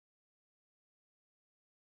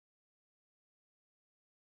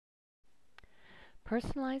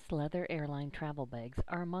Personalized leather airline travel bags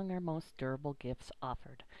are among our most durable gifts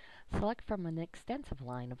offered. Select from an extensive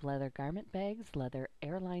line of leather garment bags, leather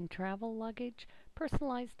airline travel luggage,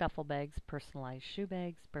 personalized duffel bags, personalized shoe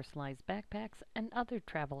bags, personalized backpacks, and other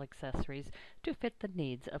travel accessories to fit the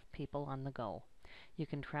needs of people on the go. You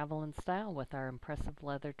can travel in style with our impressive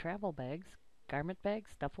leather travel bags, garment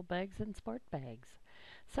bags, duffel bags, and sport bags.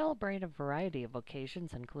 Celebrate a variety of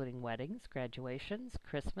occasions including weddings, graduations,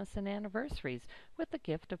 Christmas, and anniversaries with the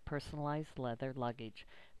gift of personalized leather luggage.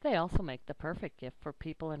 They also make the perfect gift for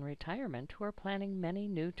people in retirement who are planning many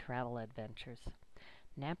new travel adventures.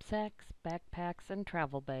 Knapsacks, backpacks, and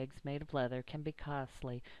travel bags made of leather can be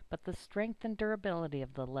costly, but the strength and durability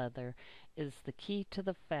of the leather is the key to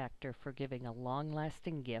the factor for giving a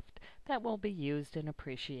long-lasting gift that will be used and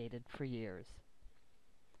appreciated for years.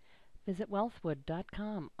 Visit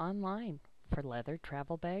wealthwood.com online for leather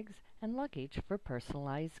travel bags and luggage for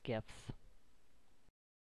personalized gifts.